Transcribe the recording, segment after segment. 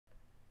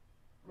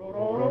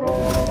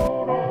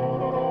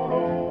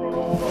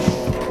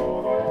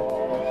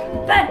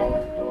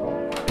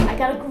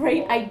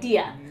great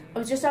idea. I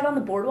was just out on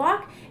the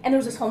boardwalk, and there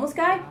was this homeless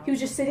guy. He was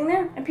just sitting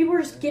there, and people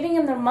were just giving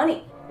him their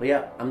money.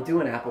 Leah, I'm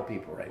doing Apple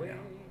people right now,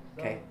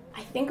 okay?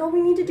 I think all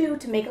we need to do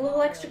to make a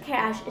little extra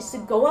cash is to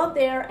go out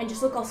there and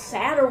just look all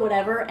sad or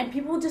whatever, and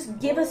people will just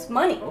give us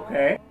money.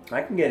 Okay,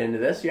 I can get into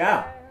this,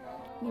 yeah.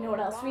 You know what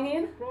else we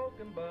need?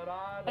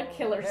 A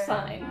killer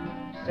sign.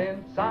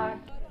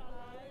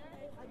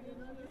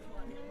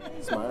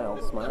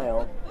 Smile,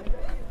 smile.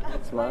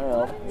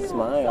 Smile,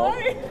 smile.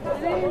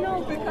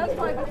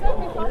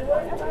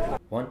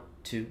 One,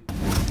 two.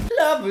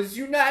 Lovers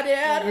United!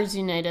 Lovers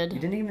United. You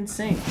didn't even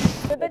sing.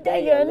 Another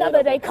day, you're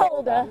another day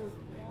colder.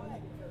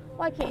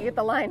 Why can't you get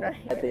the line right?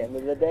 At the end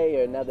of the day,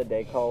 you're another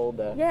day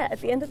colder. Yeah,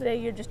 at the end of the day,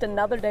 you're just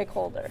another day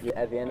colder.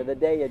 At the end of the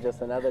day, you're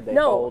just another day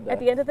colder. No, at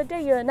the end of the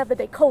day, you're another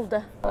day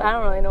colder. I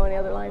don't really know any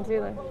other lines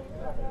either.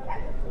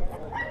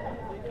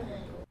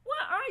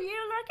 What are you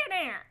looking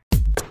at?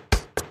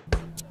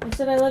 I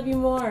said I love you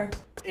more.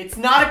 It's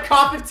not a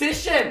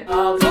competition!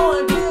 I'm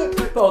going to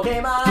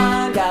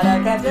Pokemon,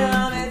 gotta catch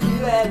them, it's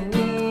you and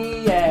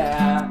me,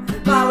 yeah.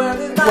 My world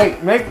is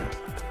mine. Wait,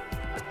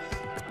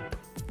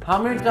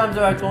 how many times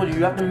have I told you?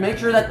 You have to make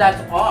sure that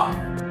that's off.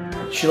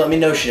 She let me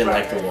know she didn't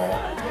like the wall.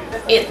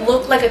 It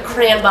looked like a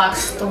crayon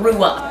box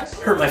threw up.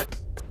 Hurt my.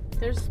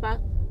 There's a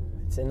spot.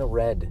 It's in the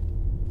red.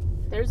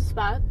 There's a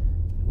spot.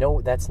 No,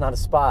 that's not a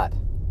spot.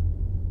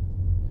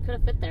 Could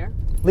have fit there.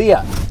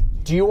 Leah,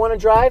 do you want to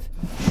drive?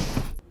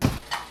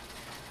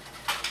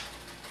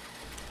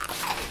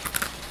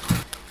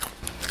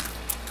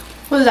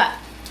 What is that?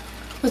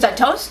 Was that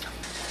toast?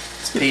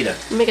 It's pita.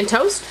 You making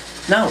toast?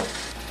 No.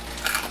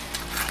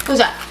 What is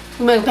that?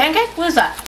 You making a pancake? What is that?